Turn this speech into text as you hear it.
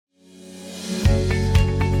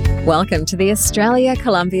Welcome to the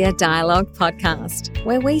Australia-Colombia Dialogue podcast,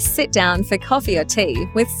 where we sit down for coffee or tea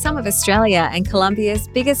with some of Australia and Colombia's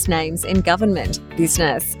biggest names in government,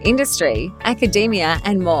 business, industry, academia,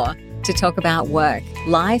 and more to talk about work,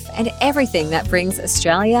 life, and everything that brings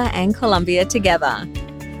Australia and Colombia together.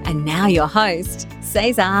 And now your host,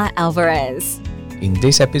 Cesar Alvarez. In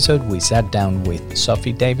this episode, we sat down with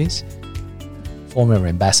Sophie Davies, former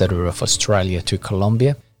ambassador of Australia to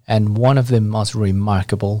Colombia, and one of the most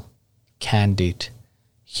remarkable, candid,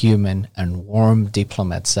 human, and warm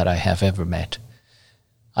diplomats that I have ever met.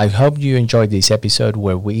 I hope you enjoyed this episode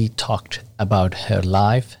where we talked about her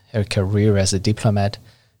life, her career as a diplomat,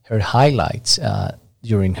 her highlights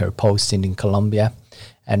during her posting in Colombia,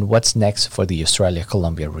 and what's next for the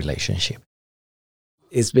Australia-Colombia relationship.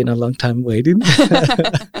 It's been a long time waiting.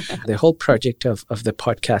 The whole project of the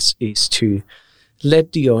podcast is to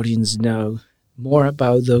let the audience know more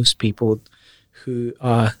about those people who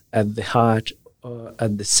are at the heart or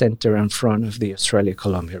at the center and front of the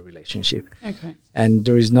Australia-Colombia relationship. Okay. And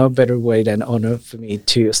there is no better way than honor for me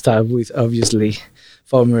to start with, obviously,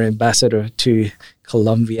 former ambassador to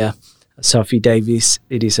Colombia, Sophie Davies.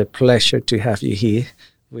 It is a pleasure to have you here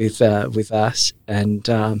with us. And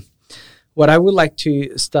what I would like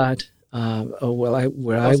to start, my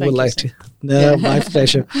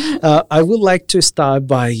pleasure. I would like to start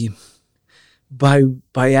by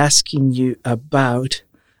asking you about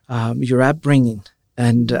your upbringing,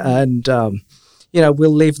 and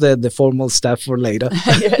we'll leave the formal stuff for later.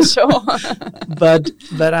 Yeah, sure. but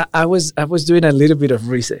I was doing a little bit of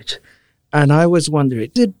research, and I was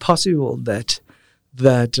wondering, is it possible that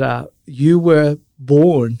you were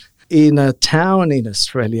born in a town in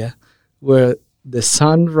Australia where the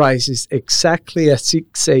sun rises exactly at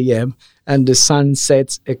 6 a.m. and the sun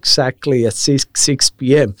sets exactly at 6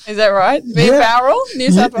 p.m. Is that right? Barrel,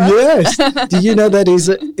 New South Wales? Yes. Do you know that is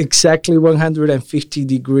exactly 150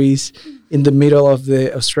 degrees in the middle of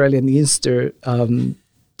the Australian Easter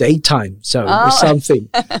daytime zone or something?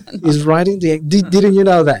 Is right in the... Didn't you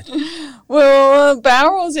know that? Well,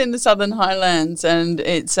 Bowral's in the Southern Highlands, and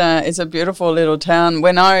it's a beautiful little town.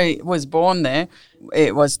 When I was born there,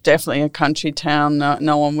 it was definitely a country town.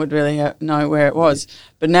 No one would really know where it was.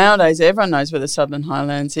 But nowadays, everyone knows where the Southern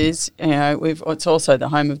Highlands is. You know, it's also the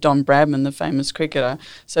home of Don Bradman, the famous cricketer.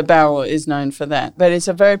 So Bowral is known for that. But it's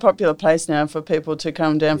a very popular place now for people to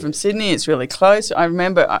come down from Sydney. It's really close. I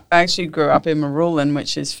remember I actually grew up in Marulan,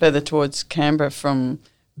 which is further towards Canberra from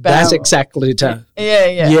Bowral. That's exactly the town.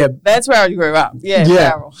 Yeah. That's where I grew up.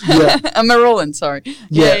 Bowral. Yeah. Marulan, sorry.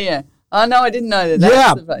 Yeah. Oh, no, I didn't know that.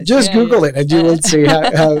 That's the place. Just Google it and you will see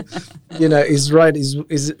how is right.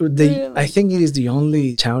 Really? I think it is the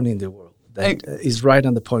only town in the world that is right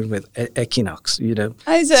on the point with equinox, Is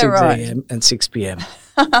that 6 right? 6 a.m. and 6 p.m.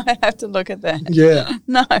 I have to look at that. Yeah.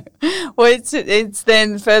 No. Well, it's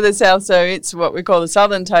then further south, so it's what we call the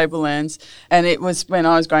Southern Tablelands, and it was, when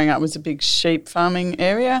I was growing up, was a big sheep farming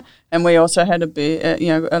area, and we also had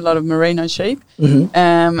a lot of merino sheep,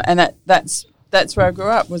 and that's where I grew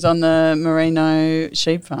up, was on the merino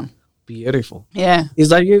sheep farm. Beautiful. Yeah. Is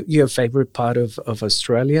that your favorite part of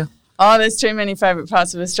Australia? Oh, there's too many favourite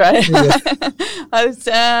parts of Australia. Yeah. I was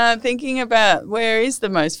thinking about where is the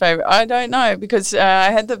most favourite. I don't know, because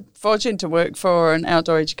I had the fortune to work for an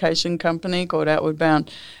outdoor education company called Outward Bound,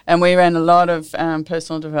 and we ran a lot of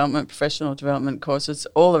personal development, professional development courses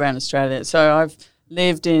all around Australia. So I've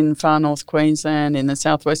lived in far north Queensland, in the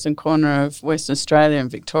southwestern corner of Western Australia and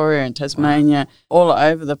Victoria and Tasmania, all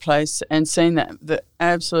over the place, and seen the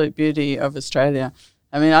absolute beauty of Australia.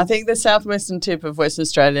 I mean, I think the southwestern tip of Western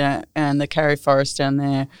Australia and the Karri Forest down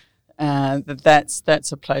there,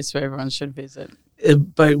 that's a place where everyone should visit.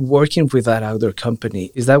 By working with that outdoor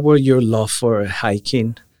company, is that where your love for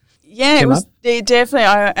hiking? Yeah, definitely.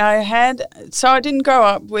 I didn't grow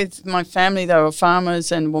up with my family. They were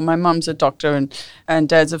farmers, and my mum's a doctor and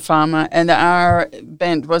dad's a farmer, and our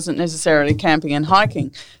bent wasn't necessarily camping and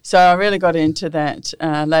hiking. So I really got into that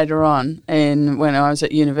later on when I was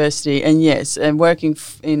at university. And yes, and working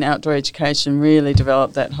in outdoor education really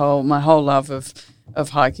developed my whole love of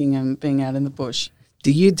hiking and being out in the bush.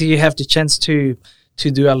 Do you have the chance to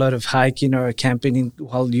do a lot of hiking or camping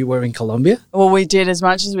while you were in Colombia? Well, we did as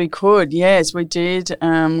much as we could. Yes, we did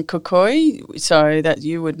Cocoy, so that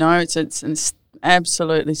you would know it's an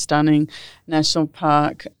absolutely stunning national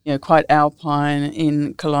park, quite alpine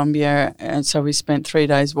in Colombia, and so we spent 3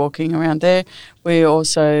 days walking around there. We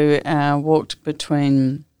also walked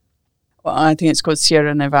between, I think it's called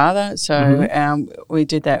Sierra Nevada, so we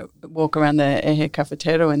did that walk around the Eje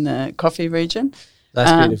Cafetero in the coffee region.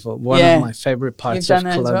 That's beautiful. One of my favorite parts of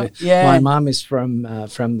Colombia. Well? Yeah. My mom is from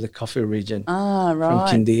the coffee region. Ah, right.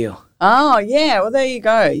 From Quindío. Oh, yeah. Well, there you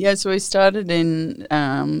go. Yeah, so we started in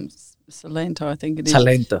Salento, I think it is.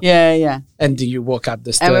 Salento. Yeah. And do you walk up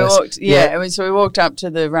the stairs? And we walked, so we walked up to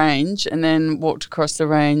the range and then walked across the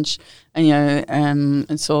range and,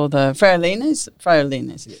 and saw the Freilines.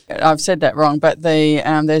 I've said that wrong, but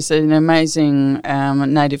there's an amazing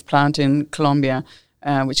native plant in Colombia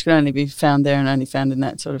which can only be found there and only found in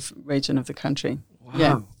that sort of region of the country. Wow.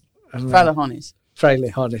 Yeah. Frailejones.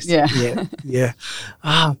 Frailejones. Yeah. Yeah.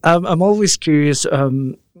 I'm always curious,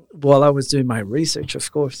 while I was doing my research,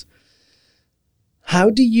 of course,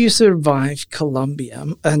 how do you survive Colombia,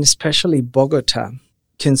 and especially Bogota,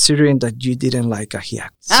 considering that you didn't like ajiaco?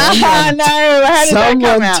 No, how did that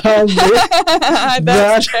come out? Someone told me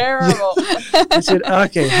that's terrible. I said,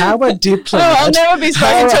 okay, how a diplomat... I'll never be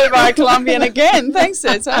spoken to by a Colombian again. Thanks,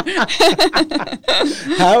 Cesar.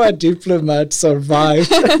 How a diplomat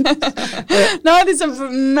survived. No, there's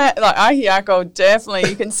like ajiaco,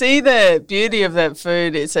 definitely. You can see the beauty of that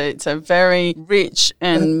food. It's a very rich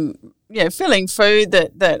and... filling food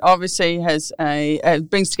that obviously has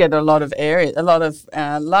brings together a lot of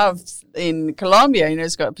love in Colombia.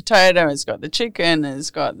 It's got potato, it's got the chicken,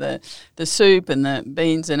 it's got the soup and the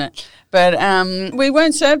beans in it. But we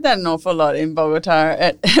weren't served that an awful lot in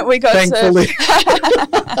Bogota. We got Thankfully.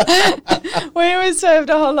 We were served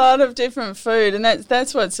a whole lot of different food, and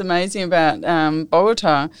that's what's amazing about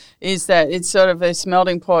Bogota is that it's sort of this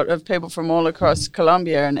melting pot of people from all across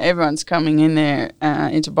Colombia, and everyone's coming in there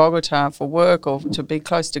into Bogota for work or to be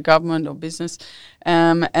close to government or business,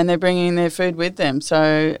 and they're bringing their food with them.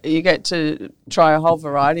 So you get to try a whole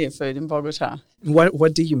variety of food in Bogota.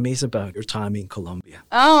 What do you miss about your time in Colombia?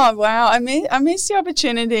 Oh, wow. I miss the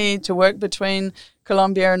opportunity to work between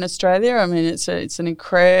Colombia and Australia. I mean, it was an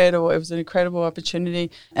incredible opportunity,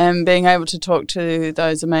 and being able to talk to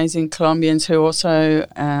those amazing Colombians who also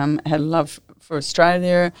had a love for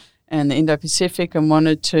Australia and the Indo-Pacific and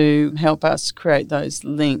wanted to help us create those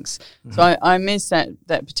links. Mm-hmm. So I miss that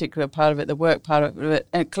particular part of it, the work part of it.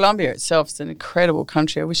 And Colombia itself is an incredible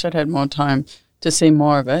country. I wish I'd had more time to see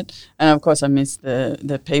more of it. And, of course, I miss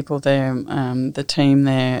the people there, the team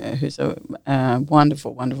there, who's a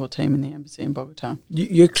wonderful, wonderful team in the embassy in Bogota.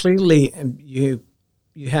 You clearly, you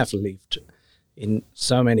have lived in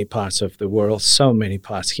so many parts of the world, so many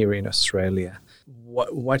parts here in Australia.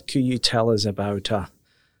 What could you tell us about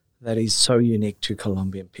that is so unique to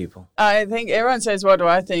Colombian people? I think everyone says, what do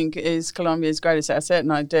I think is Colombia's greatest asset?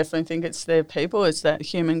 And I definitely think it's their people. It's that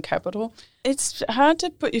human capital. It's hard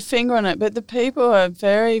to put your finger on it, but the people are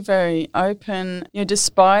very, very open.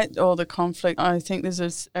 Despite all the conflict, I think there's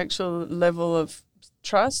this actual level of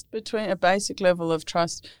trust a basic level of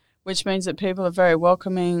trust, which means that people are very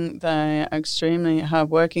welcoming. They are extremely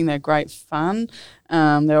hardworking. They're great fun.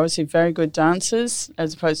 They're obviously very good dancers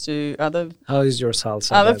as opposed to other... How is your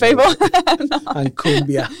salsa? Other people? And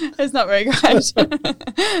cumbia. It's not very great.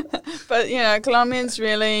 But, Colombians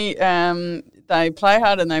really, they play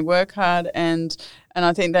hard and they work hard, and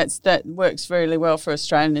I think that works really well for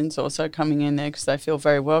Australians also coming in there because they feel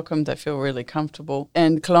very welcomed, they feel really comfortable.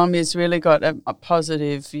 And Colombia's really got a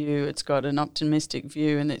positive view, it's got an optimistic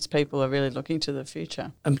view, and its people are really looking to the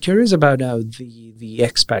future. I'm curious about the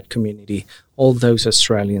expat community, all those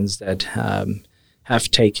Australians that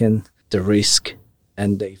have taken the risk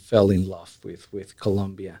and they fell in love with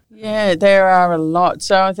Colombia. Yeah, there are a lot.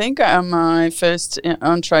 So I think my first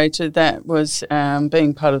entree to that was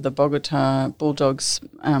being part of the Bogota Bulldogs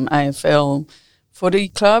AFL footy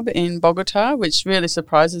club in Bogota, which really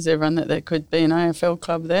surprises everyone that there could be an AFL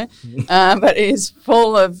club there. But it is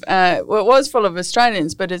full of, it was full of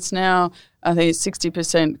Australians, but it's now, I think it's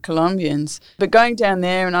 60% Colombians. But going down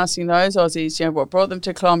there and asking those Aussies, what brought them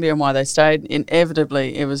to Colombia and why they stayed,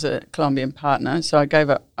 inevitably it was a Colombian partner. So I gave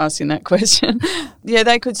up asking that question. Yeah,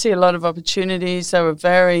 they could see a lot of opportunities. They were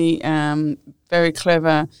very, very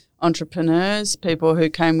clever entrepreneurs, people who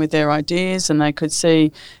came with their ideas, and they could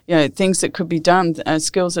see, things that could be done,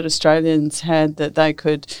 skills that Australians had that they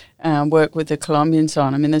could work with the Colombians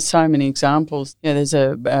on. I mean, there's so many examples. There's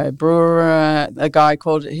a brewer, a guy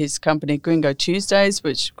called his company Gringo Tuesdays,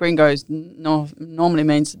 which Gringo normally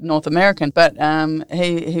means North American, but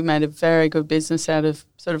he made a very good business out of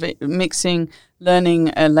sort of mixing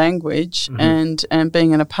learning a language and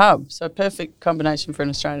being in a pub. So perfect combination for an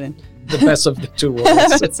Australian. The best of the two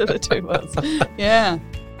worlds. Best of the two worlds. Yeah.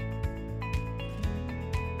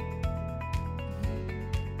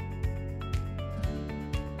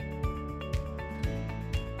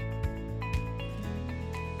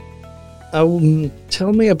 Tell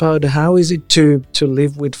tell me about how is it to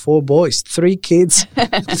live with 4 boys, 3 kids,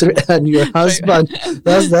 and your husband.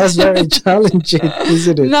 That's very challenging,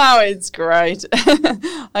 isn't it? No, it's great.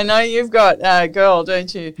 I know you've got a girl,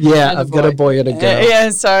 don't you? Yeah, I've got a boy and a girl. Yeah,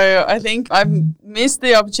 so I think I've missed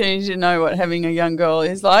the opportunity to know what having a young girl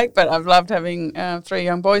is like, but I've loved having 3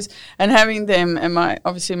 young boys and having them, and my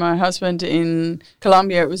husband in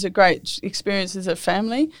Colombia. It was a great experience as a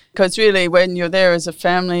family, because really when you're there as a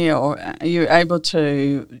family, or you're able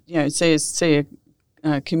to see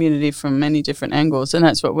a community from many different angles, and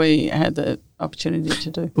that's what we had the opportunity to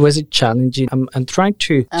do. Was it challenging? I'm trying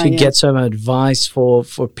to get some advice for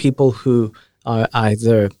people who are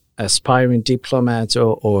either aspiring diplomats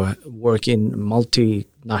or work in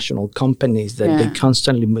multinational companies that they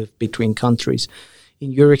constantly move between countries.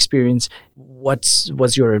 In your experience,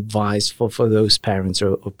 what's your advice for those parents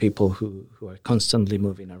or people who are constantly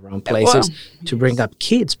moving around places to bring up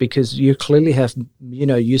kids? Because you clearly have,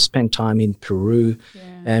 you spent time in Peru,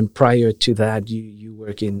 and prior to that, you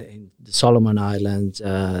work in the Solomon Islands,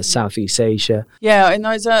 Southeast Asia. Yeah, in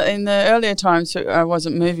the earlier times, I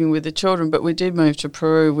wasn't moving with the children, but we did move to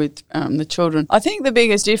Peru with the children. I think the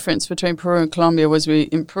biggest difference between Peru and Colombia was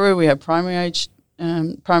in Peru we had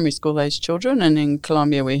primary school age children, and in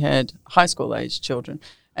Colombia we had high school age children,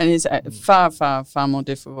 and it's far more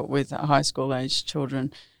difficult with high school age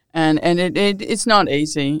children, and it's not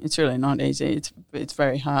easy. It's really not easy. It's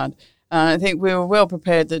very hard. I think we were well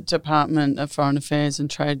prepared. The Department of Foreign Affairs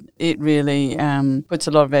and Trade, it really puts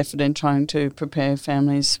a lot of effort in trying to prepare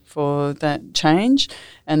families for that change,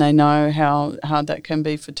 and they know how hard that can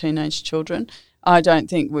be for teenage children. I don't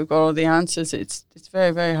think we've got all the answers. It's very,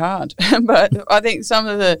 very hard. But I think some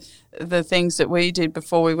of the things that we did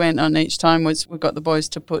before we went on each time was we got the boys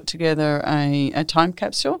to put together a time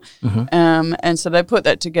capsule. Mm-hmm. And so they put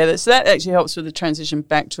that together. So that actually helps with the transition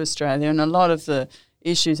back to Australia. And a lot of the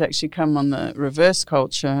issues actually come on the reverse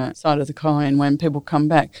culture side of the coin when people come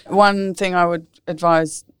back. One thing I would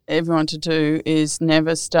advise everyone to do is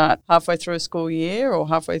never start halfway through a school year or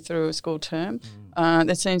halfway through a school term.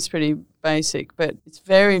 That seems pretty basic, but it's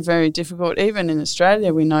very, very difficult. Even in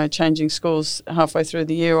Australia, we know changing schools halfway through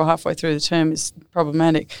the year or halfway through the term is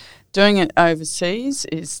problematic. Doing it overseas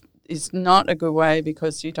is not a good way,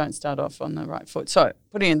 because you don't start off on the right foot. So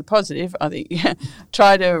putting in the positive, I think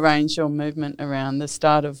try to arrange your movement around the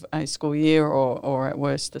start of a school year or at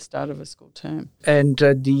worst the start of a school term. And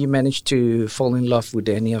do you manage to fall in love with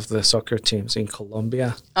any of the soccer teams in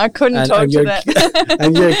Colombia? I couldn't talk to that.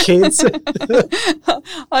 And your kids?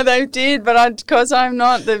 They did, but because I'm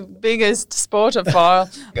not the biggest sportophile,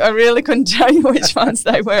 I really couldn't tell you which ones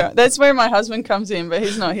they were. That's where my husband comes in, but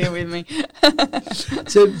he's not here with me.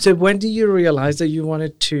 So when did you realize that you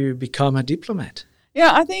wanted to become a diplomat?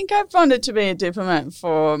 Yeah, I think I've wanted to be a diplomat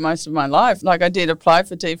for most of my life. Like, I did apply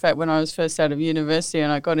for DFAT when I was first out of university,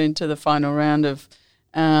 and I got into the final round of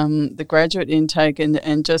the graduate intake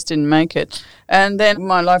and just didn't make it. And then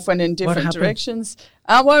my life went in different directions.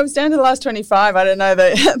 Well, I was down to the last 25. I don't know,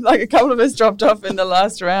 like a couple of us dropped off in the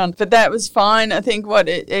last round. But that was fine. I think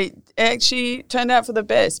it actually turned out for the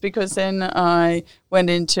best, because then I went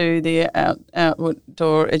into the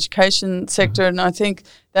outdoor education sector, and I think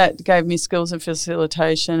that gave me skills in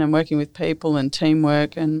facilitation and working with people and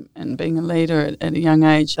teamwork and being a leader at a young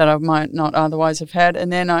age that I might not otherwise have had.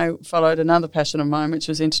 And then I followed another passion of mine, which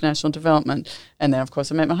was international development. And then, of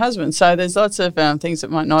course, I met my husband. So there's lots of things that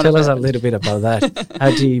might not Tell have us happened. A little bit about that.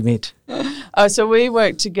 How do you meet? So we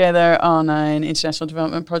worked together on an international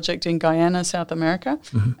development project in Guyana, South America.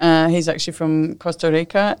 Mm-hmm. He's actually from Costa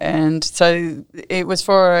Rica. And so it was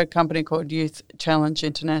for a company called Youth Challenge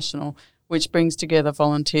International, which brings together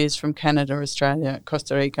volunteers from Canada, Australia,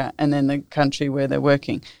 Costa Rica, and then the country where they're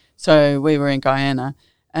working. So we were in Guyana,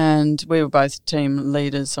 and we were both team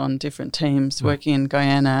leaders on different teams working in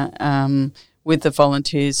Guyana with the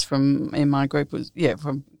volunteers in my group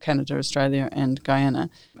from Canada, Australia, and Guyana.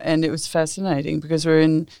 And it was fascinating because we're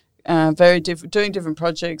in doing different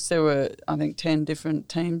projects. There were, I think, 10 different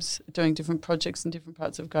teams doing different projects in different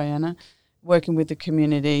parts of Guyana, working with the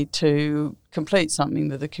community to complete something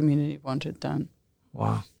that the community wanted done.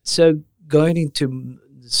 Wow. So going into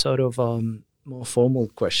sort of more formal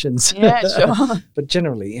questions. Yeah, sure. But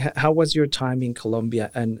generally, how was your time in Colombia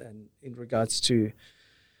and in regards to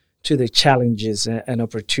the challenges and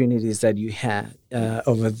opportunities that you had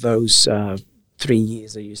over those 3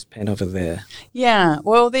 years that you spent over there? Yeah,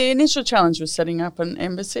 well, the initial challenge was setting up an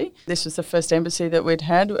embassy. This was the first embassy that we'd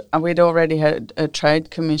had. We'd already had a trade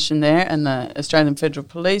commission there, and the Australian Federal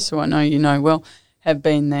Police, who I know you know well, have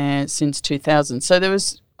been there since 2000. So there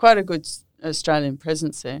was quite a good Australian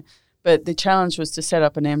presence there. But the challenge was to set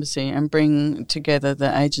up an embassy and bring together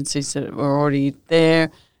the agencies that were already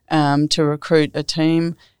there, to recruit a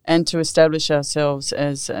team and to establish ourselves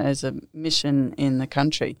as a mission in the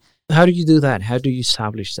country. How do you do that? How do you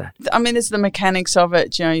establish that? I mean, it's the mechanics of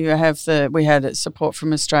it. We had support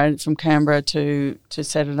from Australia, from Canberra to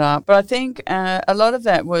set it up. But I think a lot of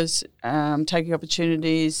that was taking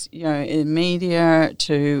opportunities, in media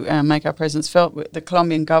to make our presence felt. The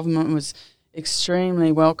Colombian government was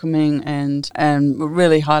extremely welcoming and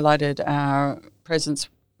really highlighted our presence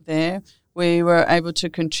there. We were able to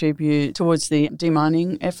contribute towards the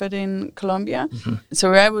demining effort in Colombia. Mm-hmm. So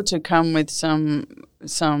we were able to come with some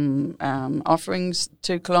offerings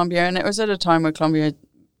to Colombia, and it was at a time where Colombia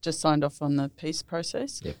just signed off on the peace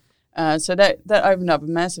process. Yep. So that opened up a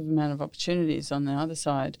massive amount of opportunities on the other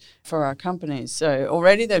side for our companies. So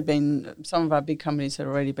already there'd been some of our big companies had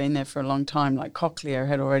already been there for a long time, like Cochlear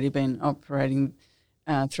had already been operating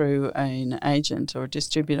through an agent or a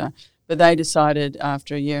distributor. But they decided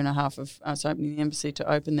after a year and a half of us opening the embassy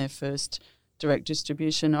to open their first direct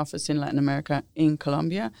distribution office in Latin America in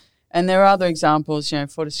Colombia. And there are other examples.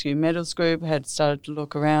 Fortescue Metals Group had started to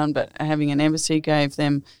look around, but having an embassy gave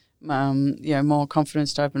them more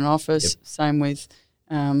confidence to open an office. Yep. Same with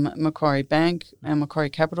Macquarie Bank and Macquarie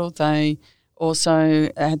Capital. They also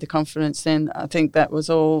had the confidence then. I think that was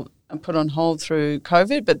all put on hold through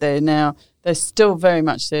COVID, but they're still very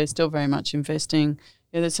much there, still very much investing.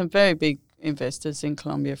 There's some very big investors in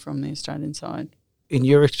Colombia from the Australian side. In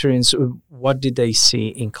your experience, what did they see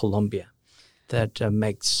in Colombia that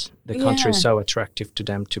makes the country so attractive to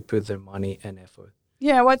them to put their money and effort?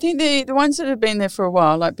 Yeah, well, I think the ones that have been there for a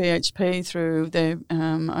while, like BHP through their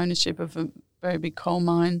ownership of a very big coal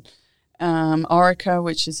mine, Orica,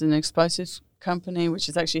 which is an explosives company, which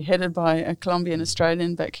is actually headed by a Colombian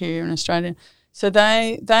Australian back here in Australia. So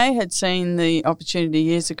they had seen the opportunity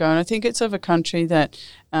years ago, and I think it's of a country that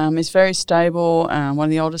is very stable, one of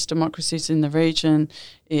the oldest democracies in the region.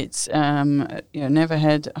 It's never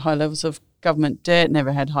had high levels of government debt,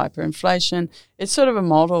 never had hyperinflation. It's sort of a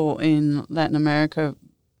model in Latin America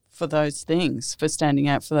for those things, for standing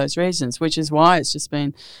out for those reasons, which is why it's just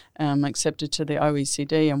been accepted to the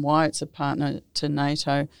OECD and why it's a partner to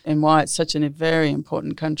NATO and why it's such a very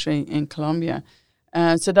important country in Colombia.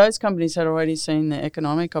 So those companies had already seen the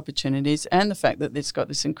economic opportunities and the fact that it's got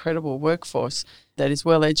this incredible workforce that is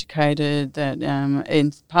well educated, that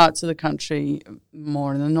in parts of the country,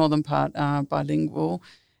 more in the northern part, are bilingual,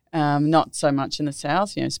 not so much in the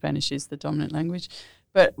south. Spanish is the dominant language.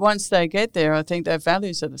 But once they get there, I think their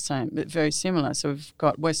values are the same, but very similar. So we've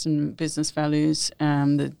got Western business values.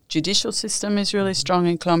 The judicial system is really strong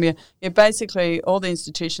in Colombia. Basically, all the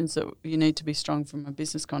institutions that you need to be strong from a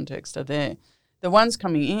business context are there. The ones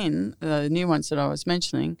coming in, the new ones that I was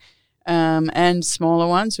mentioning, and smaller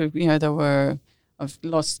ones, I've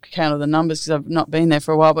lost count of the numbers because I've not been there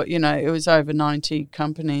for a while, but, it was over 90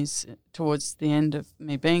 companies towards the end of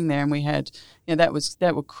me being there, and we had,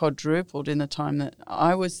 that were quadrupled in the time that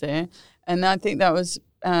I was there. And I think that was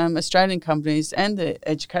Australian companies and the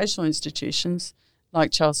educational institutions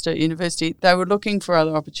like Charles Sturt University. They were looking for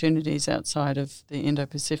other opportunities outside of the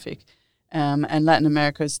Indo-Pacific, and Latin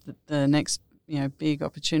America is the next big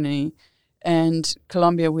opportunity, and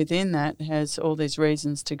Colombia within that has all these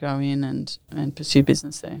reasons to go in and pursue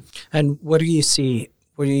business there. And what do you see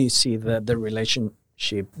the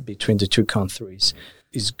relationship between the two countries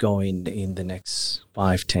is going in the next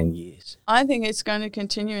 5-10 years? I think it's going to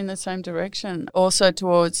continue in the same direction. Also,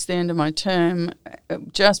 towards the end of my term,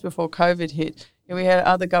 just before COVID hit, we had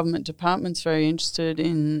other government departments very interested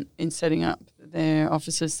in setting up their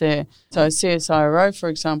offices there. So CSIRO, for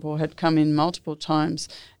example, had come in multiple times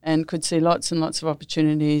and could see lots and lots of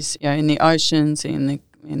opportunities in the oceans, in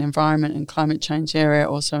environment and climate change area,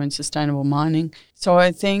 also in sustainable mining. So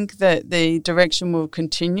I think that the direction will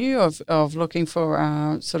continue of looking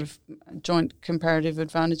for sort of joint comparative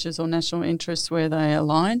advantages or national interests where they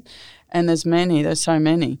align. And there's so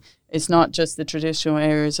many. It's not just the traditional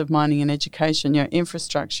areas of mining and education,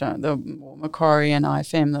 infrastructure, the Macquarie and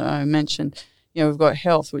IFM that I mentioned. We've got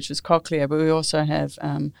health, which was Cochlear, but we also have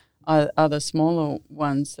other smaller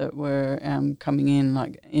ones that were coming in,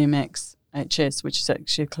 like MXHS, which is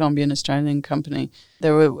actually a Colombian Australian company.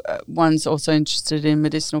 There were ones also interested in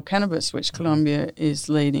medicinal cannabis, which Colombia is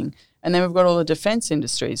leading. And then we've got all the defence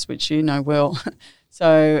industries, which you know well.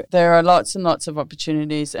 So there are lots and lots of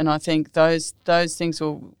opportunities, and I think those things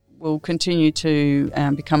will continue to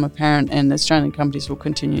become apparent, and Australian companies will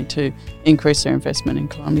continue to increase their investment in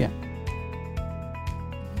Colombia.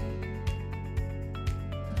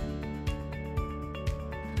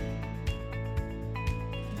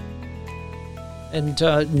 And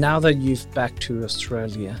now that you've back to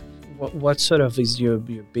Australia, what sort of is your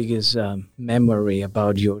biggest memory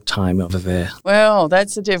about your time over there? Well,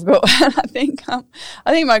 that's a difficult one. I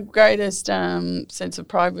think my greatest sense of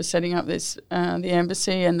pride was setting up this the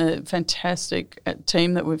embassy and the fantastic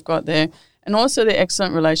team that we've got there, and also the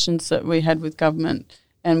excellent relations that we had with government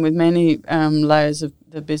and with many layers of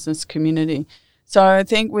the business community. So I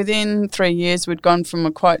think within 3 years we'd gone from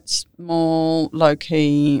a quite small,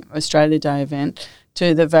 low-key Australia Day event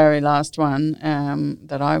to the very last one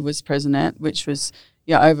that I was present at, which was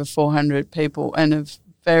over 400 people and of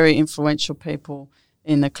very influential people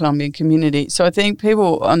in the Colombian community. So I think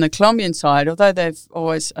people on the Colombian side, although they've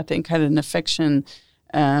always, I think, had an affection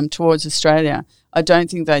towards Australia, I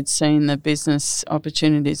don't think they'd seen the business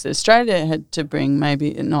opportunities that Australia had to bring,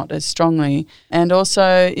 maybe not as strongly. And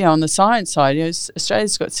also, on the science side,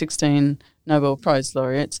 Australia's got 16 Nobel Prize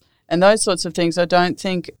laureates. And those sorts of things I don't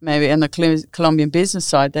think maybe on the Colombian business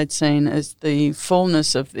side they'd seen as the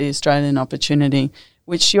fullness of the Australian opportunity,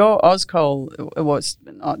 which your AusCol was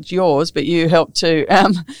not yours, but you helped to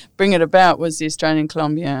bring it about, was the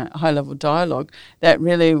Australian-Colombia high-level dialogue. That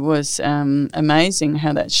really was amazing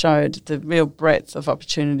how that showed the real breadth of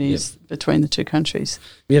opportunities between the two countries.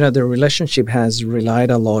 The relationship has relied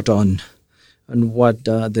a lot on what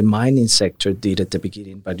the mining sector did at the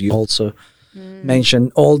beginning, but you also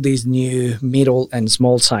mentioned all these new middle and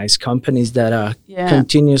small-sized companies that are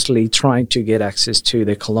continuously trying to get access to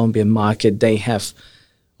the Colombian market. They have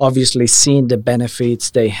obviously seen the benefits.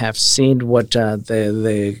 They have seen what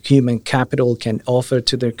the human capital can offer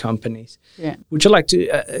to their companies. Yeah. Would you like to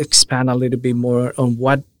expand a little bit more on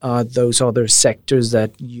what are those other sectors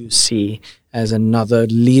that you see as another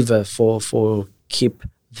lever for keep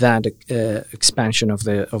that expansion of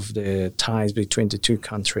the ties between the two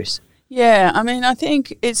countries? Yeah, I mean, I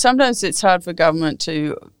think sometimes it's hard for government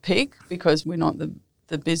to pick because we're not the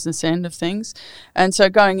business end of things. And so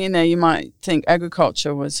going in there, you might think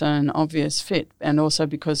agriculture was an obvious fit, and also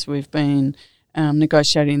because we've been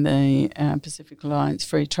negotiating the Pacific Alliance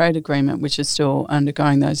Free Trade Agreement, which is still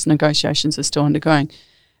undergoing. Those negotiations are still undergoing.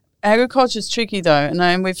 Agriculture is tricky though,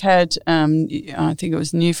 and we've had, I think it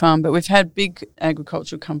was New Farm, but we've had big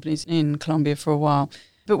agricultural companies in Colombia for a while.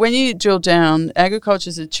 But when you drill down, agriculture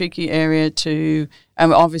is a tricky area to,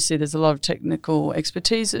 obviously there's a lot of technical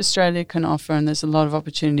expertise that Australia can offer, and there's a lot of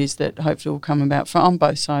opportunities that hopefully will come about on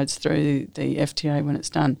both sides through the FTA when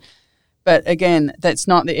it's done. But again, that's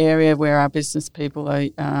not the area where our business people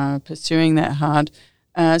are pursuing that hard.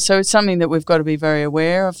 So it's something that we've got to be very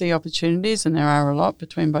aware of the opportunities, and there are a lot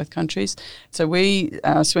between both countries. So we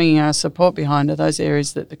are swinging our support behind are those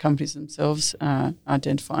areas that the companies themselves are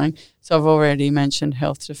identifying. So I've already mentioned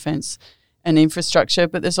health, defence and infrastructure,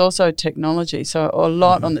 but there's also technology. So a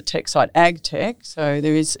lot on the tech side, ag tech. So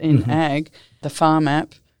there is in ag, the Farm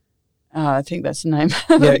App. I think that's the name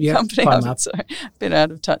of the company. I'm sorry, a bit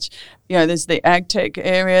out of touch. There's the ag tech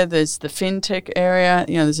area, there's the fintech area.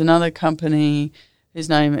 There's another company whose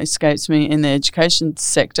name escapes me in the education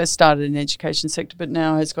sector, started in the education sector, but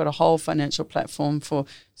now has got a whole financial platform for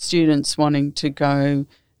students wanting to go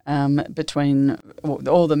between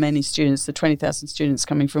all the many students, the 20,000 students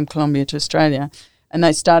coming from Colombia to Australia. And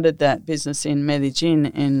they started that business in Medellin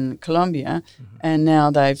in Colombia, and now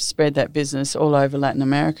they've spread that business all over Latin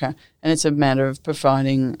America. And it's a matter of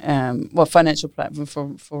providing financial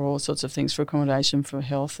platform for all sorts of things, for accommodation, for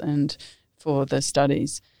health and for the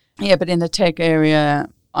studies. Yeah, but in the tech area,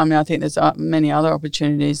 I think there's many other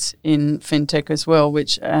opportunities in fintech as well,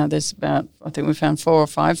 which there's about, I think we found 4 or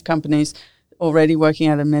 5 companies already working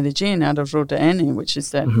out of Medellin, out of Ruta N, which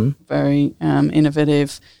is that very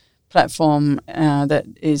innovative platform that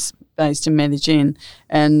is based in Medellin.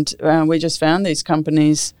 And we just found these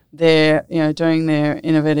companies there, doing their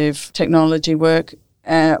innovative technology work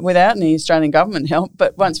without any Australian government help.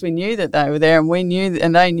 But once we knew that they were there,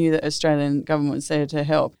 and they knew that Australian government was there to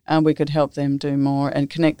help, we could help them do more and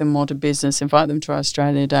connect them more to business, invite them to our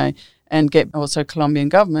Australia Day, and get also Colombian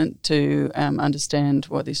government to understand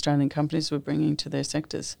what the Australian companies were bringing to their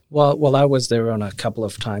sectors. Well, I was there on a couple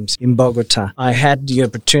of times in Bogota. I had the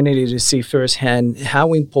opportunity to see firsthand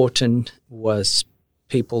how important was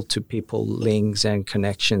people-to-people links and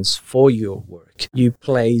connections for your work. You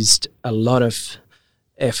placed a lot of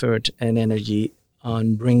effort and energy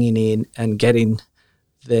on bringing in and getting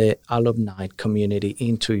the alumni community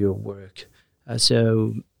into your work.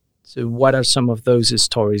 So what are some of those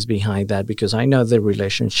stories behind that? Because I know the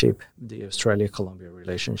relationship, the Australia-Colombia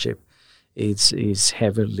relationship, is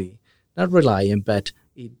heavily, not reliant, but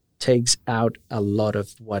it takes out a lot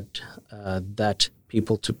of what that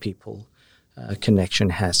people-to-people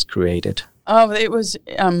connection has created. Oh, it was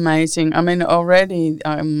amazing. I mean, already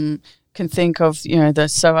can think of, the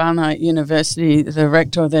Savannah University. The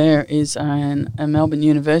rector there is a Melbourne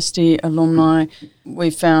University alumni. We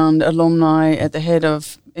found alumni at the head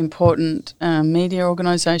of important media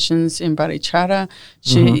organisations in Barichara.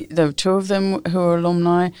 There were two of them who were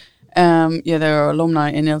alumni. There are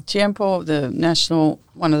alumni in El Tiempo,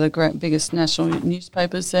 one of the biggest national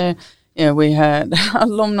newspapers there. Yeah, we had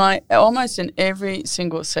alumni almost in every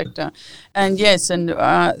single sector. And yes,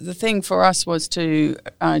 the thing for us was to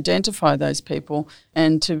identify those people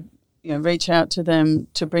and to reach out to them,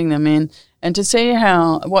 to bring them in and to see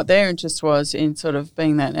what their interest was in sort of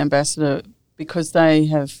being that ambassador, because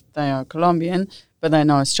they are Colombian, but they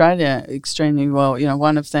know Australia extremely well.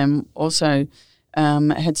 One of them also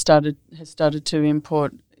had started to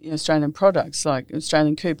import Australian products like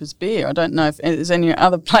Australian Cooper's beer. I don't know if there's any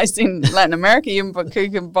other place in Latin America you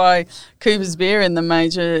can buy Cooper's beer in the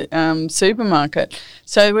major supermarket.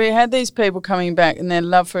 So we had these people coming back, and their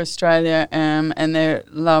love for Australia and their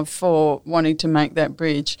love for wanting to make that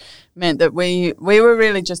bridge meant that we were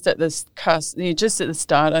really just at this just at the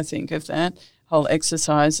start, I think, of that whole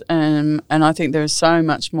exercise, and I think there is so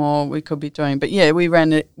much more we could be doing. But yeah, we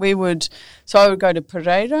ran it. So I would go to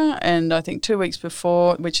Pereira, and I think 2 weeks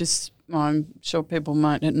before, which is, I'm sure people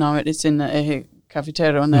might know it, it's in the Eje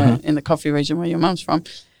Cafetero in the coffee region where your mum's from.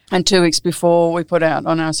 And 2 weeks before, we put out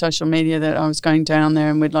on our social media that I was going down there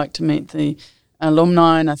and we'd like to meet the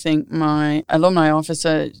alumni, and I think my alumni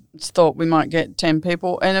officer thought we might get 10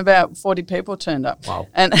 people, and about 40 people turned up. Wow.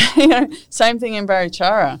 And, same thing in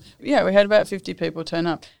Barichara. Yeah, we had about 50 people turn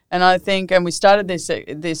up. And I think, and we started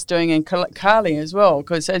this doing in Cali as well,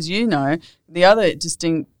 because as you know, the other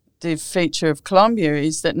distinctive feature of Colombia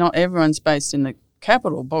is that not everyone's based in the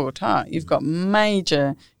capital, Bogota. You've got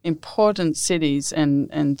major important cities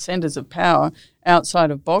and centres of power outside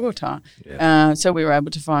of Bogota. Yeah. So we were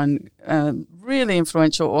able to find really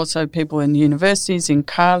influential also people in universities in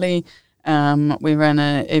Cali. We ran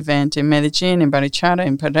an event in Medellin, in Barichara,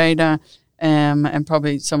 in Pereira, and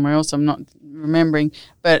probably somewhere else I'm not remembering.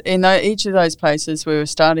 But in each of those places we were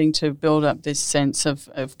starting to build up this sense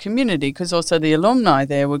of community, because also the alumni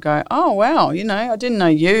there would go, oh, wow, I didn't know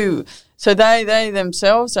you. So they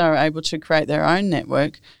themselves are able to create their own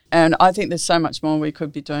network. And I think there's so much more we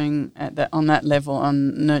could be doing on that level,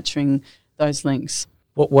 on nurturing those links.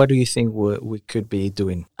 What do you think we could be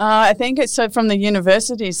doing? I think it's so from the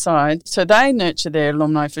university side. So they nurture their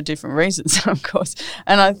alumni for different reasons, of course.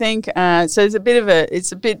 And I think so.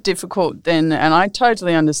 It's a bit difficult then, and I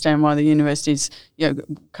totally understand why the universities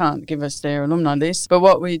can't give us their alumni list. But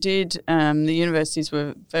what we did, the universities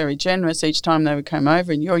were very generous. Each time they would come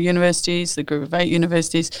over, in your universities, the group of 8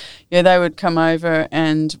 universities, they would come over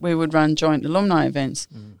and we would run joint alumni events.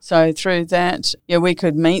 So through that, we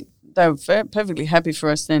could meet. They were perfectly happy for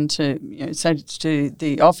us then to say to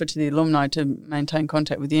the offer to the alumni to maintain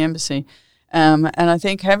contact with the embassy. And I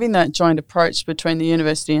think having that joint approach between the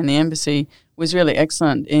university and the embassy was really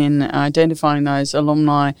excellent in identifying those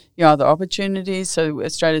alumni, other opportunities. So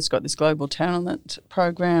Australia's got this global talent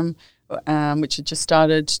program, which had just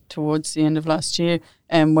started towards the end of last year,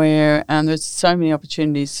 and where there's so many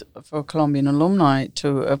opportunities for Colombian alumni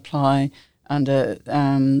to apply under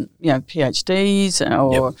PhDs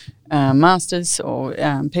or masters, or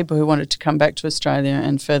people who wanted to come back to Australia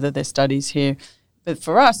and further their studies here. But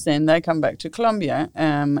for us then, they come back to Colombia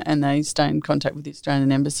and they stay in contact with the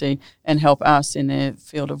Australian Embassy and help us in their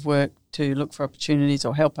field of work to look for opportunities,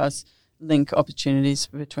 or help us link opportunities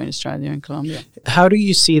between Australia and Colombia. How do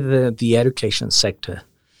you see the education sector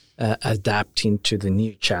adapting to the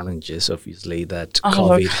new challenges, obviously, that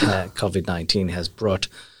COVID-19 has brought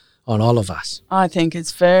on all of us? I think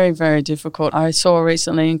it's very, very difficult. I saw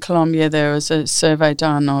recently in Colombia there was a survey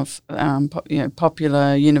done of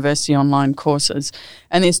popular university online courses,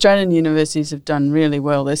 and the Australian universities have done really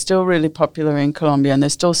well. They're still really popular in Colombia, and they're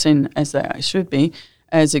still seen, as they should be,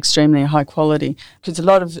 as extremely high quality, because a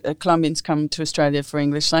lot of Colombians come to Australia for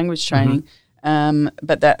English language training,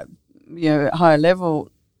 but that higher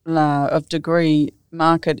level of degree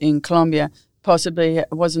market in Colombia possibly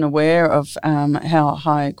wasn't aware of how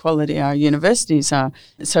high quality our universities are.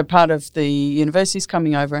 So part of the universities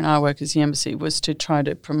coming over and our work as the embassy was to try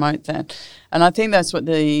to promote that. And I think that's what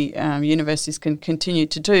the universities can continue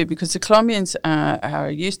to do, because the Colombians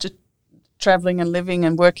are used to travelling and living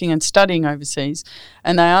and working and studying overseas,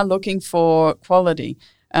 and they are looking for quality.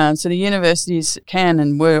 So the universities can,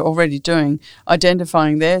 and were already doing,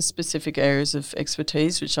 identifying their specific areas of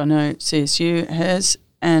expertise, which I know CSU has.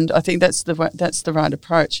 And I think that's the right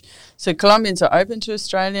approach. So Colombians are open to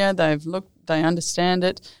Australia. They've looked, they understand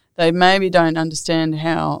it. They maybe don't understand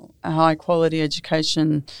how a high-quality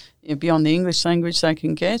education beyond the English language they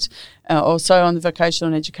can get. Also on the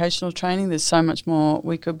vocational and educational training, there's so much more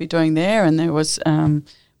we could be doing there. And there was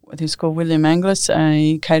what is called William Anglis,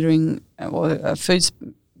 a catering or a food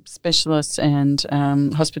specialist and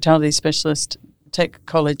hospitality specialist tech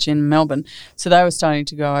college in Melbourne. So they were starting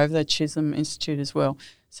to go over, the Chisholm Institute as well.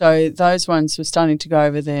 So those ones were starting to go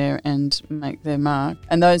over there and make their mark.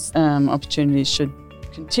 And those opportunities should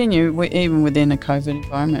continue even within a COVID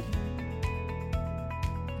environment.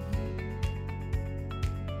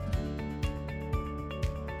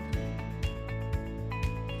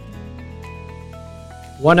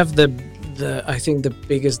 One of the I think the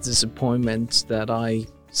biggest disappointments that I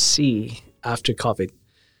see after COVID,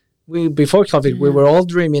 before COVID, we were all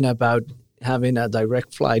dreaming about having a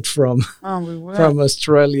direct flight from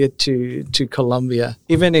Australia to Colombia,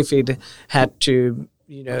 even if it had to,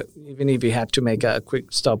 even if you had to make a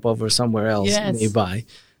quick stopover somewhere else nearby.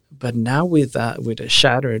 But now with a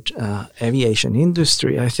shattered aviation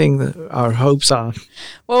industry, I think that our hopes are...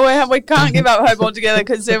 Well, we can't give up hope altogether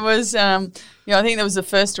because there was, I think there was the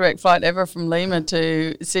first direct flight ever from Lima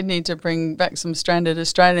to Sydney to bring back some stranded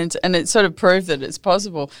Australians, and it sort of proved that it's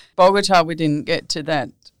possible. Bogota, we didn't get to that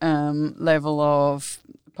level of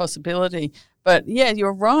possibility. But, yeah,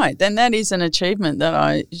 you're right, and that is an achievement that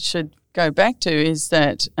I should go back to, is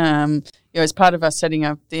that... as part of us setting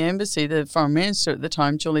up the embassy, the foreign minister at the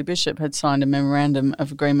time, Julie Bishop, had signed a memorandum of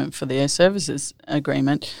agreement for the air services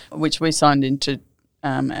agreement, which we signed into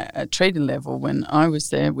at treaty level when I was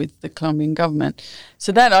there with the Colombian government.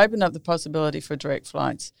 So that opened up the possibility for direct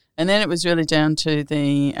flights. And then it was really down to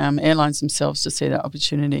the airlines themselves to see that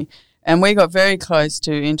opportunity. And we got very close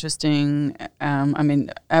to interesting,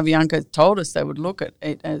 Avianca told us they would look at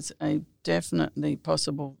it as a definitely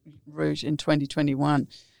possible route in 2021.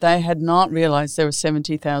 They had not realised there were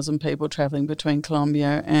 70,000 people travelling between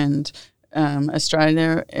Colombia and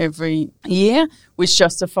Australia every year, which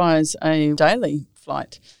justifies a daily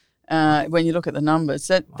flight. When you look at the numbers,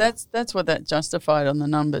 that's what that justified on the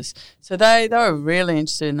numbers. So they were really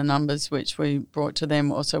interested in the numbers, which we brought to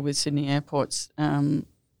them also with Sydney Airport's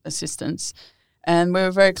assistance. And we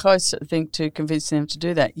were very close, I think, to convincing them to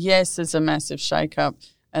do that. Yes, there's a massive shake-up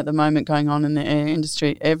at the moment going on in the air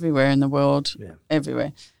industry everywhere in the world,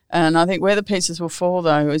 everywhere. And I think where the pieces will fall,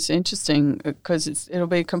 though, is interesting because it'll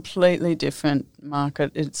be a completely different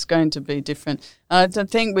market. It's going to be different. I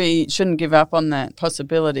think we shouldn't give up on that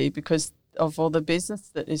possibility because of all the business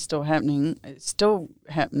that is still happening. It's still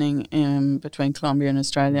happening between Colombia and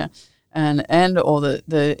Australia, and all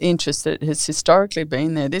the interest that has historically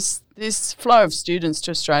been there. This flow of students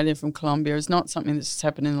to Australia from Colombia is not something that's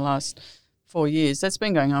happened in the last 4 years. That's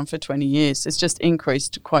been going on for 20 years. It's just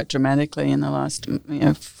increased quite dramatically in the last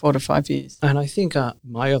 4 to 5 years. And I think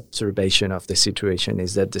my observation of the situation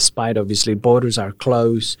is that despite obviously borders are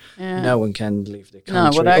closed, no one can leave the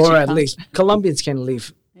country, or at least Colombians can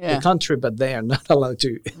leave the country, but they are not allowed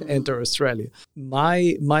to enter Australia.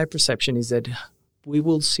 My perception is that we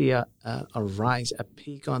will see a rise, a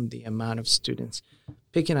peak on the amount of students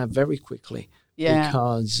picking up very quickly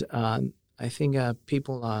because I think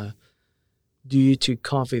people are, due to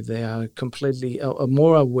COVID, they are completely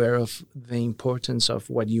more aware of the importance of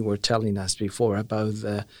what you were telling us before about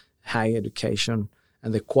the higher education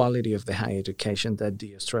and the quality of the higher education that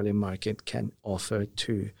the Australian market can offer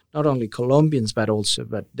to not only Colombians but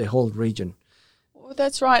the whole region. Well,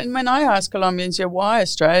 that's right. And when I ask Colombians, why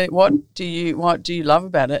Australia? What do you love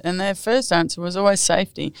about it? And their first answer was always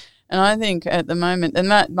safety. And I think at the moment,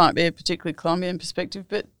 and that might be a particularly Colombian perspective,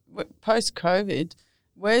 but post-COVID,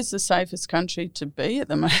 where's the safest country to be at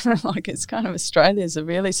the moment? Like, it's kind of Australia's a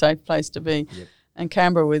really safe place to be, and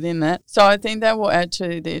Canberra within that. So I think that will add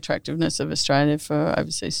to the attractiveness of Australia for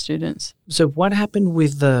overseas students. So what happened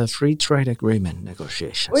with the free trade agreement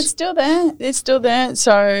negotiations? Well, it's still there.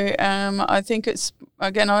 So I think it's,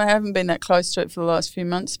 again, I haven't been that close to it for the last few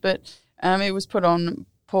months, but it was put on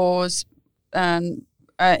pause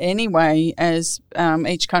anyway as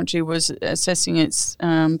each country was assessing its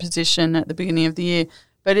position at the beginning of the year.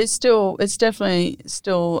 But it's definitely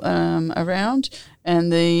still around,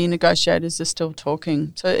 and the negotiators are still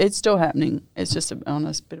talking. So it's still happening. It's just on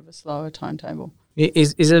a bit of a slower timetable.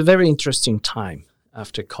 It's a very interesting time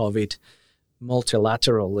after COVID.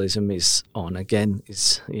 Multilateralism is on again.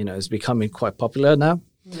 It's becoming quite popular now.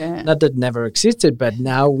 Yeah. Not that it never existed, but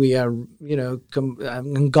now we are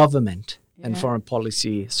government and foreign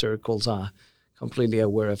policy circles are completely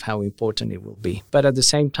aware of how important it will be. But at the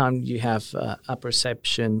same time, you have a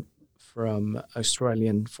perception from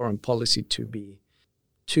Australian foreign policy to be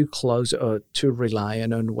too close or too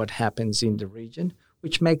reliant on what happens in the region,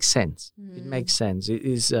 which makes sense. It makes sense. It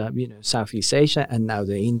is, Southeast Asia and now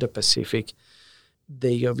the Indo-Pacific.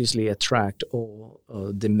 They obviously attract or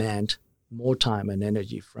demand more time and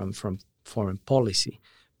energy from foreign policy.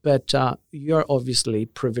 But you're obviously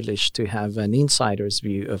privileged to have an insider's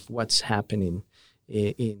view of what's happening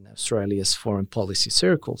in Australia's foreign policy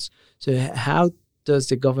circles. So how does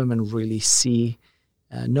the government really see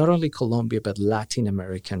not only Colombia but Latin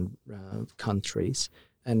American countries,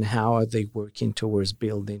 and how are they working towards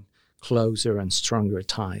building closer and stronger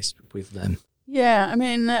ties with them? Yeah, I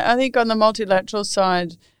mean, I think on the multilateral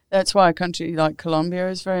side, that's why a country like Colombia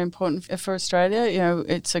is very important for Australia. You know,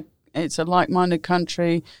 it's a like-minded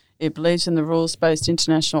country. It believes in the rules-based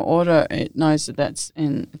international order. It knows that that's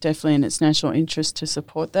definitely in its national interest to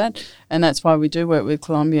support that, and that's why we do work with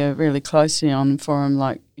Colombia really closely on forum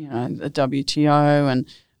like the WTO and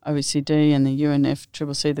OECD and the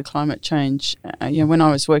UNFCCC, the climate change. When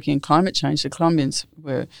I was working in climate change, the Colombians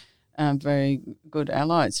were very good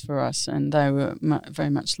allies for us, and they were very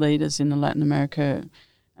much leaders in the Latin America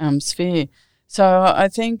sphere. So I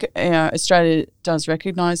think Australia does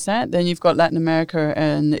recognise that. Then you've got Latin America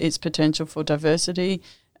and its potential for diversity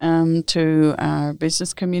to our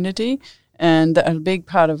business community. And a big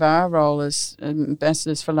part of our role as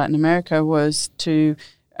ambassadors for Latin America was to,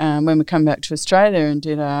 when we come back to Australia and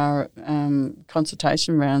did our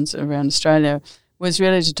consultation rounds around Australia, was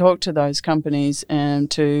really to talk to those companies and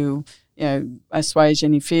to assuage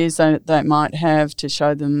any fears they might have, to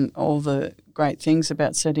show them all the great things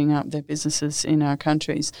about setting up their businesses in our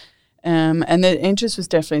countries. And the interest was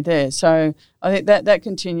definitely there. So I think that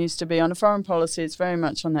continues to be. On a foreign policy, it's very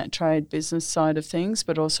much on that trade business side of things,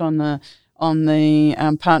 but also on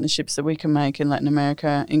the partnerships that we can make in Latin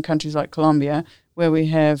America, in countries like Colombia, where we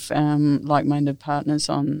have like-minded partners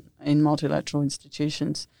in multilateral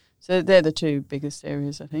institutions. So they're the two biggest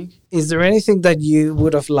areas, I think. Is there anything that you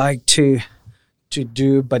would have liked to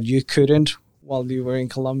do but you couldn't while you were in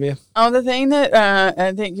Colombia? Oh, the thing that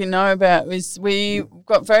I think you know about is we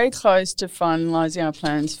got very close to finalising our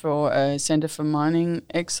plans for a Centre for Mining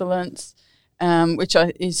Excellence, which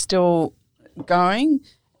is still going,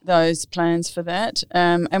 those plans for that.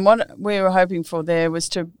 And what we were hoping for there was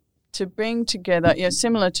to bring together,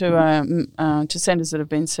 similar to centres that have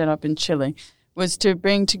been set up in Chile, was to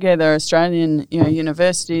bring together Australian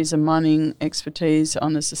universities and mining expertise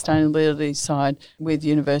on the sustainability side with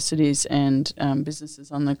universities and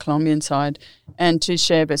businesses on the Colombian side, and to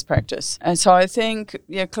share best practice. And so I think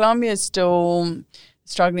Colombia is still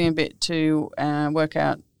struggling a bit to work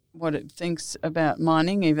out what it thinks about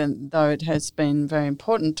mining, even though it has been very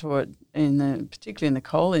important to it, particularly in the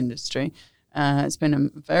coal industry. It's been a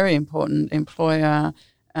very important employer,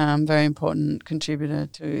 very important contributor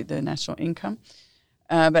to the national income.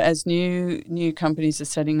 But as new companies are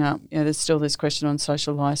setting up, there's still this question on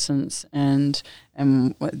social licence and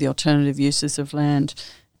the alternative uses of land.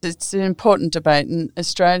 It's an important debate, and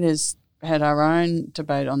Australia's had our own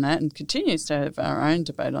debate on that and continues to have our own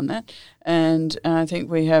debate on that. And I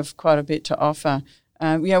think we have quite a bit to offer.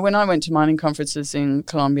 When I went to mining conferences in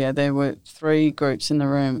Colombia, there were three groups in the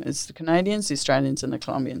room. It's the Canadians, the Australians and the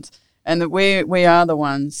Colombians. And that we are the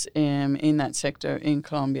ones in that sector in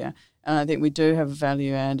Colombia. And I think we do have a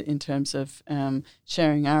value add in terms of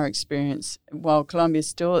sharing our experience. While Colombia is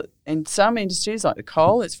still, in some industries like the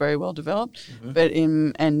coal, it's very well developed, but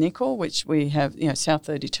and nickel, which we have, South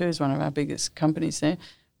 32 is one of our biggest companies there.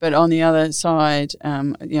 But on the other side,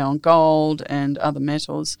 on gold and other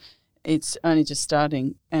metals, it's only just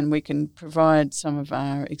starting, and we can provide some of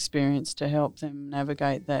our experience to help them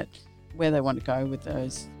navigate that, where they want to go with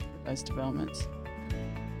those developments.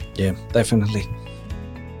 Yeah, definitely.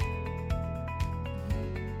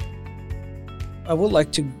 I would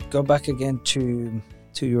like to go back again to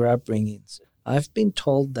your upbringings. I've been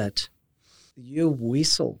told that you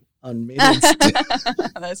whistle on meetings.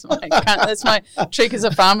 That's my trick as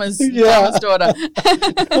a farmer's daughter.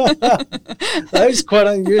 That is quite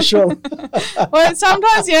unusual. Well, it's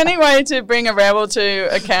sometimes the only way to bring a rebel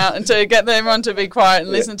to account and to get everyone to be quiet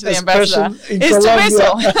and listen to the ambassador is to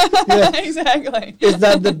whistle. Yeah. Exactly. Is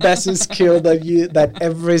that the best skill that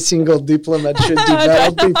every single diplomat should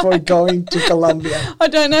develop before going to Colombia? I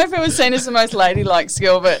don't know if it was seen as the most ladylike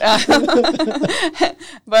skill, but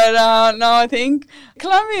no, I think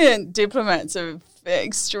Colombian diplomats are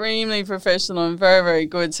extremely professional and very, very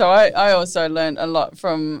good. So I also learned a lot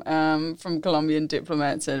from Colombian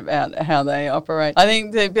diplomats about how they operate. I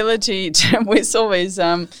think the ability to whistle is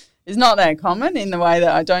is not that common in the way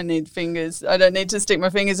that I don't need fingers. I don't need to stick my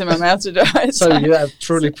fingers in my mouth to do it. So you are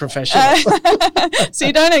truly professional. So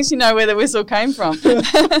you don't actually know where the whistle came from.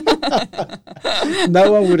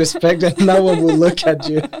 No one would expect it. No one will look at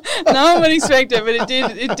you. No one would expect it, but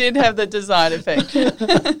it did have the desired effect.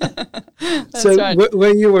 So right.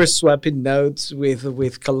 when you were swapping notes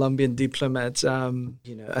with Colombian diplomats,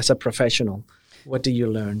 as a professional, what did you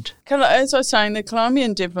learn? As I was saying, the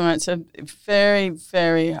Colombian diplomats are very,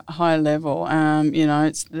 very high level.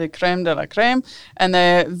 It's the creme de la creme, and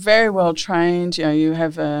they're very well trained. You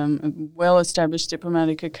have a well-established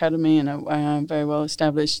diplomatic academy and a very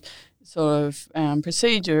well-established sort of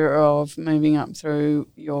procedure of moving up through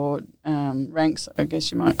your ranks, I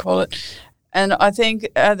guess you might call it. And I think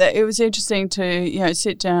that it was interesting to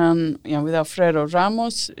sit down with Alfredo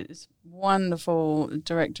Ramos, wonderful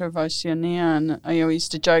director of Oceania, and we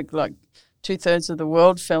used to joke like 2/3 of the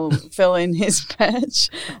world fell in his patch.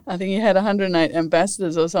 I think he had 108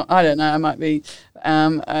 ambassadors or something. I don't know. I might be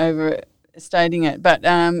overstating it, but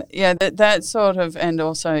that sort of, and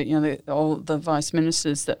also all the vice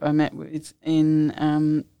ministers that I met with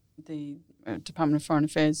in the Department of Foreign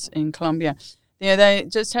Affairs in Colombia. They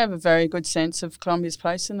just have a very good sense of Colombia's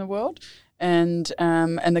place in the world, and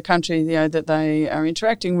the country that they are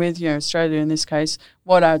interacting with, Australia in this case,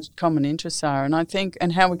 what our common interests are, and I think,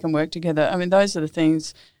 and how we can work together. I mean, those are the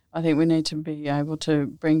things I think we need to be able to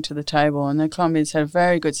bring to the table, and the Colombians had a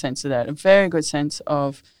very good sense of that, a very good sense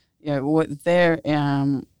of what their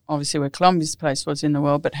obviously where Colombia's place was in the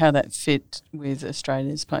world, but how that fit with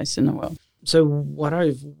Australia's place in the world. So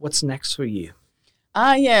what's next for you? So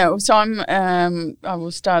I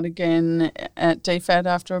will start again at DFAT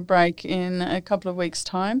after a break in a couple of weeks'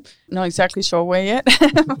 time. Not exactly sure where yet,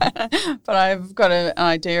 but I've got an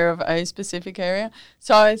idea of a specific area.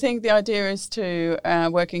 So I think the idea is to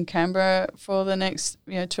work in Canberra for the next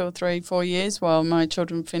 2 or 3, 4 years while my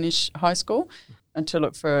children finish high school. And to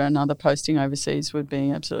look for another posting overseas would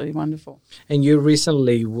be absolutely wonderful. And you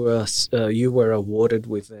recently were awarded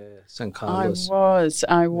with San Carlos.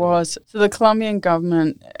 I was. So the Colombian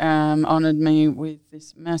government honoured me with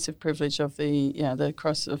this massive privilege of the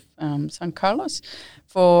Cross of San Carlos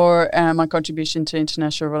for my contribution to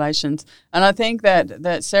international relations. And I think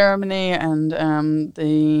that ceremony and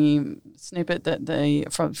the snippet that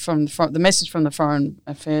from the message from the Foreign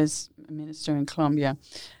Affairs Minister in Colombia,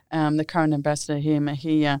 the current ambassador here,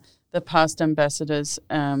 Mejia, the past ambassadors,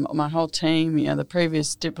 my whole team, the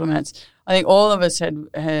previous diplomats, I think all of us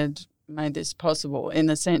had made this possible in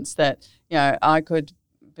the sense that, I could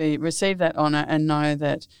receive that honour and know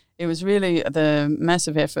that it was really the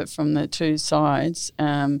massive effort from the two sides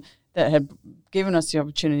that had given us the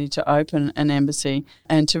opportunity to open an embassy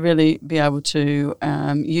and to really be able to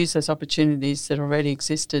use those opportunities that already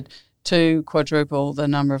existed to quadruple the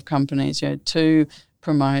number of companies, to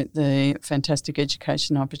promote the fantastic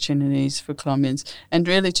education opportunities for Colombians and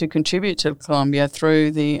really to contribute to Colombia through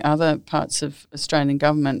the other parts of Australian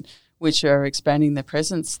government which are expanding their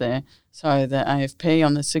presence there. So the AFP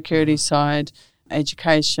on the security side,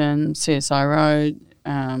 education, CSIRO,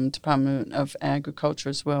 Department of Agriculture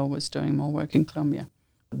as well was doing more work in Colombia.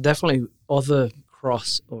 Definitely other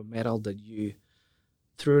cross or medal that you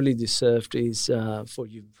truly deserved is for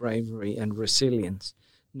your bravery and resilience.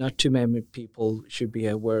 Not too many people should be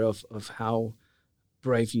aware of how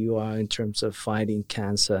brave you are in terms of fighting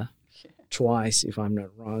cancer twice, if I'm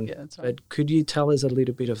not wrong. Yeah, that's right. But could you tell us a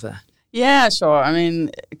little bit of that? Yeah, sure. I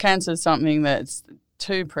mean, cancer is something that's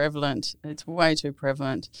too prevalent. It's way too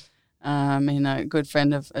prevalent. A good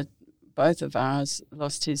friend of both of ours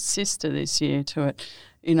lost his sister this year to it.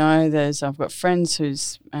 I've got friends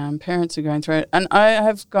whose parents are going through it, and I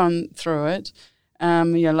have gone through it.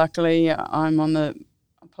 Luckily, I'm on the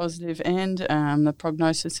positive end. The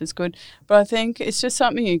prognosis is good, but I think it's just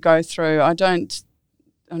something you go through. I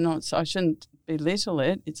shouldn't belittle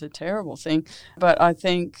it. It's a terrible thing, but I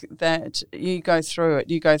think that you go through it.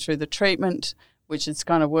 You go through the treatment, which is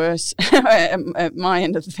kind of worse at my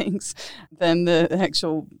end of things than the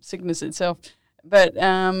actual sickness itself. But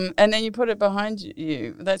and then you put it behind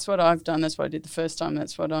you. That's what I've done. That's what I did the first time.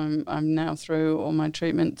 That's what I'm now through all my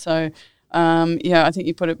treatment. So I think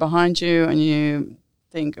you put it behind you and you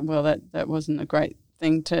think, well, that wasn't a great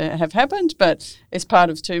thing to have happened, but it's part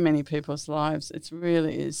of too many people's lives.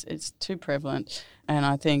 It's too prevalent. And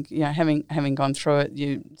I think, having gone through it,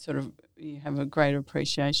 you have a greater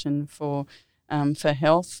appreciation for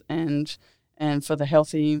health and for the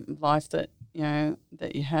healthy life that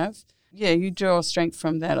you have. Yeah, you draw strength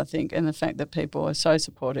from that, I think, and the fact that people are so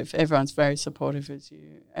supportive. Everyone's very supportive as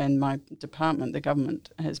you, and my department, the government,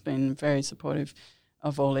 has been very supportive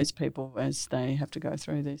of all these people as they have to go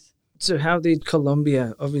through this. So how did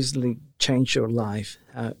Colombia obviously change your life?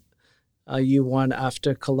 Are you one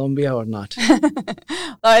after Colombia or not?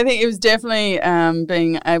 I think it was definitely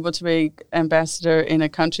being able to be ambassador in a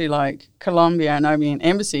country like Colombia and opening an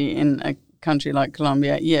embassy in a country like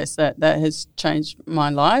Colombia. Yes, that has changed my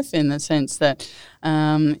life in the sense that,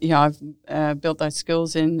 I've built those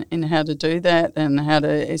skills in how to do that and how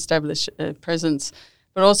to establish a presence.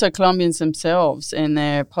 But also Colombians themselves and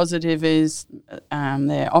their positivism,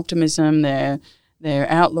 their optimism, their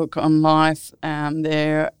outlook on life,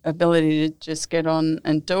 their ability to just get on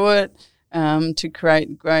and do it, to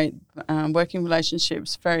create great working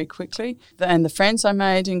relationships very quickly. And the friends I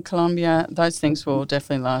made in Colombia, those things will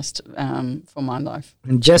definitely last for my life.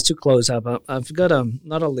 And just to close up, I've got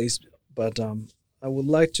not a list, but I would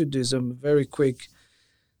like to do some very quick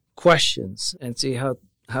questions and see how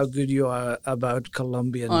good you are about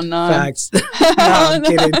Colombian facts. No, I'm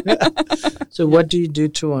kidding. So what do you do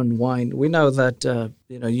to unwind? We know that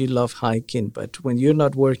you love hiking, but when you're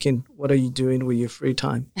not working, what are you doing with your free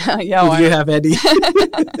time? Do you have any?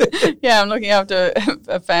 Yeah, I'm looking after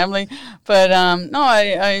a family. But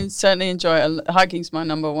I certainly enjoy hiking's my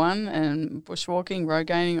number one, and bushwalking, road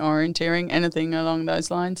gaining, orienteering, anything along those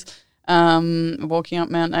lines. Walking up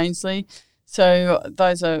Mount Ainslie. So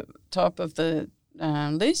those are top of the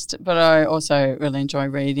list, but I also really enjoy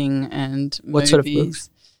reading and movies. What sort of books?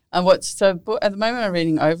 At the moment I'm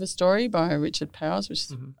reading Overstory by Richard Powers, which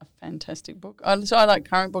is a fantastic book. So I like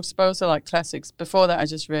current books, but I also like classics. Before that I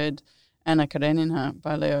just read Anna Karenina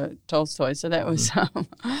by Leo Tolstoy. So that was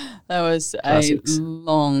Classics. a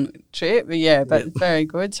long trip, but very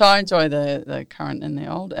good. So I enjoy the current and the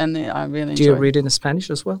old, and I really enjoy. Do you read in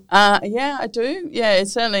Spanish as well? Yeah, I do. Yeah,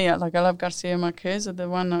 it's certainly I love Garcia Marquez, the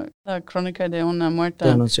one, La Crónica de una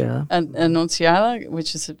Muerta Anunciada,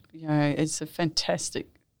 which is it's a fantastic,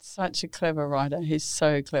 such a clever writer. He's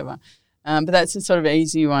so clever. But that's a sort of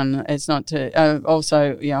easy one. It's not to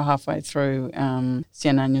also halfway through 100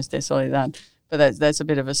 Años de Soledad, but that's a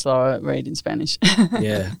bit of a slower read in Spanish.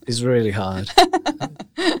 Yeah, it's really hard.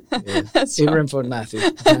 Even for native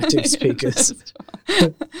speakers.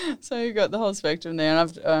 So you've got the whole spectrum there, and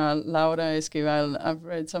I've Laura Esquivel. I've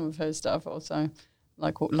read some of her stuff also,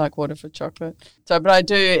 like Water for Chocolate. So, but I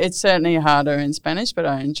do. It's certainly harder in Spanish, but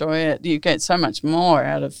I enjoy it. You get so much more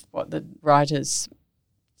out of what the writers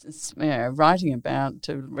writing about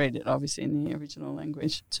to read it, obviously, in the original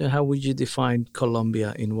language. So how would you define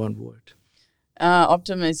Colombia in one word?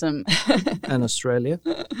 Optimism. And Australia?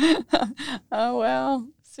 Oh, well,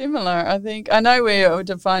 similar, I think. I know we're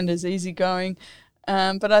defined as easygoing,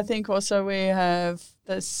 but I think also we have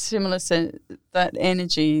the similar sense, that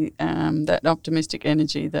energy, that optimistic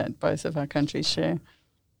energy that both of our countries share.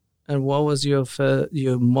 And what was your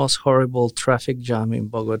most horrible traffic jam in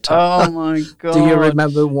Bogota? Oh, my God. Do you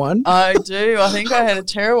remember one? I do. I think I had a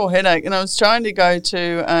terrible headache, and I was trying to go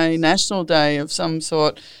to a national day of some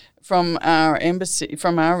sort from our embassy,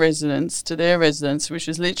 from our residence to their residence, which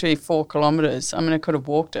was literally 4 kilometres. I mean, I could have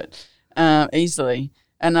walked it easily.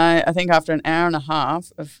 And I think after an hour and a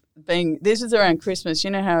half of being, this is around Christmas,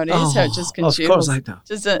 you know how it is, how it just congeals. Of course I know.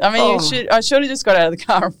 I should have just got out of the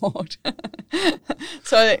car and walked.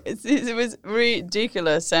 So it was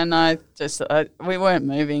ridiculous, and we weren't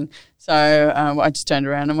moving. So I just turned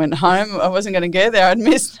around and went home. I wasn't going to get there. I'd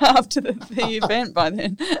missed after the event by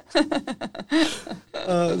then.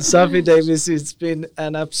 Sophie Davies, it's been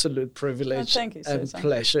an absolute privilege and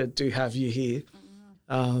pleasure to have you here.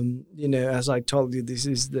 As I told you, this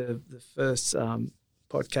is the first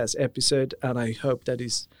podcast episode, and I hope that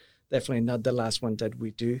is definitely not the last one that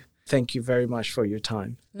we do. Thank you very much for your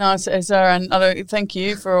time. No, Sarah, and thank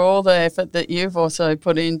you for all the effort that you've also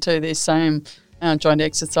put into this same joint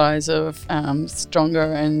exercise of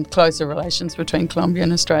stronger and closer relations between Colombia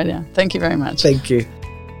and Australia. Thank you very much. Thank you.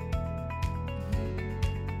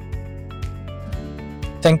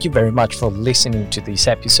 Thank you very much for listening to this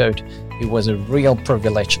episode. It was a real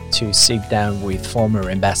privilege to sit down with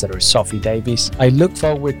former Ambassador Sophie Davies. I look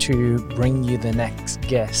forward to bringing you the next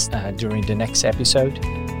guest during the next episode.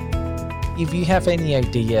 If you have any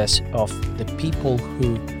ideas of the people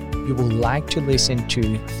who you would like to listen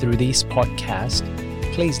to through this podcast,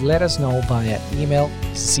 please let us know via email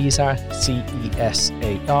Cesar,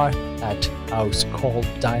 CESAR,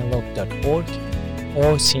 @auscalldialogue.org,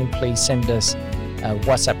 or simply send us a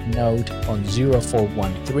WhatsApp note on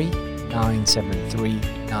 0413 973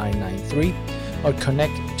 993, or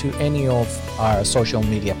connect to any of our social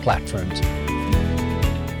media platforms.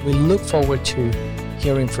 We look forward to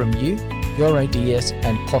hearing from you, your ideas,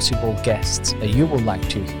 and possible guests that you would like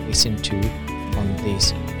to listen to on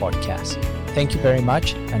this podcast. Thank you very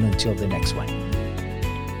much, and until the next one.